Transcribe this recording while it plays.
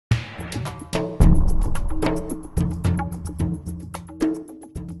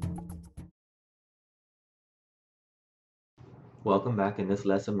Welcome back. In this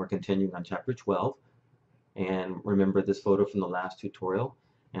lesson, we're continuing on chapter 12. And remember this photo from the last tutorial.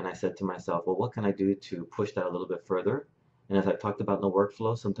 And I said to myself, well, what can I do to push that a little bit further? And as I talked about in the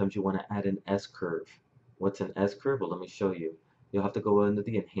workflow, sometimes you want to add an S-curve. What's an S-curve? Well, let me show you. You'll have to go into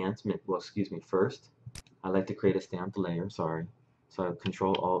the enhancement, first. I like to create a stamped layer, sorry. So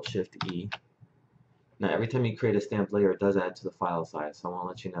Control Alt Shift E. Now, every time you create a stamped layer, it does add to the file size. So I want to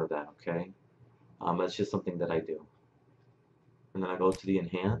let you know that, okay? That's just something that I do. And then I go to the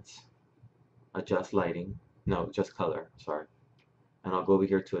enhance, adjust lighting, no, adjust color, sorry. And I'll go over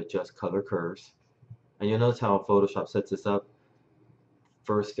here to adjust color curves. And you'll notice how Photoshop sets this up.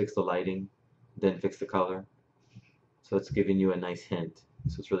 First fix the lighting, then fix the color. So it's giving you a nice hint.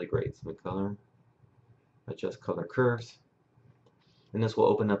 So it's really great. So color, adjust color curves. And this will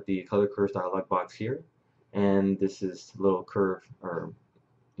open up the color curves dialog box here. And this is a little curve, or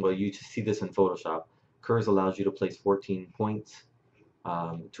well, you see this in Photoshop. Curves allows you to place 14 points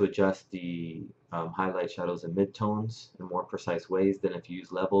to adjust the highlight, shadows, and midtones in more precise ways than if you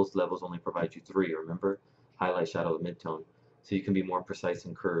use levels. Levels only provide you 3, remember? Highlight, shadow, and midtone. So you can be more precise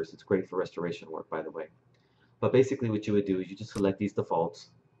in curves. It's great for restoration work, by the way. But basically what you would do is you just select these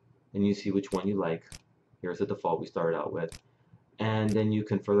defaults, and you see which one you like. Here's the default we started out with. And then you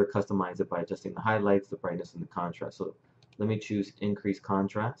can further customize it by adjusting the highlights, the brightness, and the contrast. So let me choose increase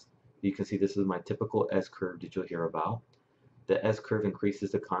contrast. You can see this is my typical S-curve that you'll hear about. The S-curve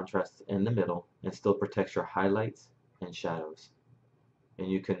increases the contrast in the middle and still protects your highlights and shadows. And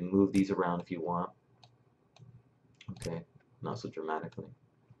you can move these around if you want. Okay, not so dramatically.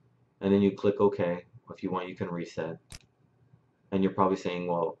 And then you click OK. If you want, you can reset. And you're probably saying,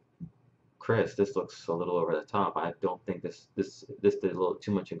 well, Chris, this looks a little over the top. I don't think this did a little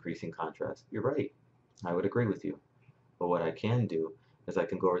too much increasing contrast. You're right. I would agree with you. But what I can do is I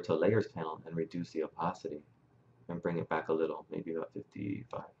can go over to Layers panel and reduce the opacity and bring it back a little, maybe about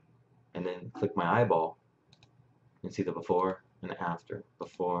 55. And then click my eyeball and see the before and after,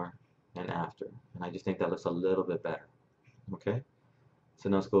 before and after. And I just think that looks a little bit better. Okay? So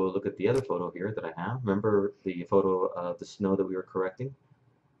now let's go look at the other photo here that I have. Remember the photo of the snow that we were correcting?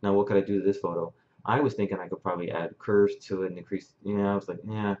 Now what could I do to this photo? I was thinking I could probably add curves to it and increase, I was like,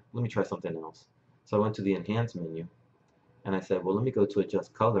 yeah, let me try something else. So I went to the enhance menu and I said, well, let me go to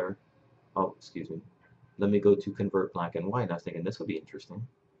adjust color. Oh, excuse me. Let me go to convert black and white. I was thinking this would be interesting.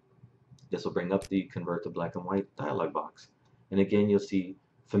 This will bring up the convert to black and white dialog box. And again, you'll see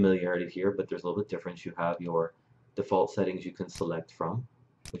familiarity here, but there's a little bit difference. You have your default settings you can select from,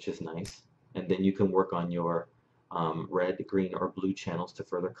 which is nice. And then you can work on your red, green, or blue channels to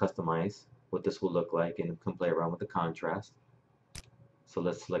further customize what this will look like and can play around with the contrast. So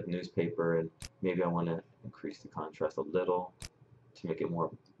let's select newspaper, and maybe I want to increase the contrast a little to make it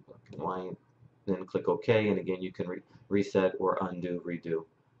more black and white. Then click OK, and again, you can reset or undo, redo.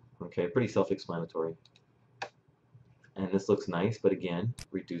 Okay, pretty self-explanatory. And this looks nice, but again,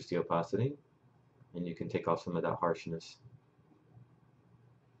 reduce the opacity, and you can take off some of that harshness.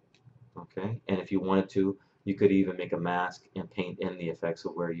 Okay, and if you wanted to, you could even make a mask and paint in the effects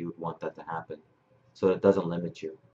of where you would want that to happen. So it doesn't limit you.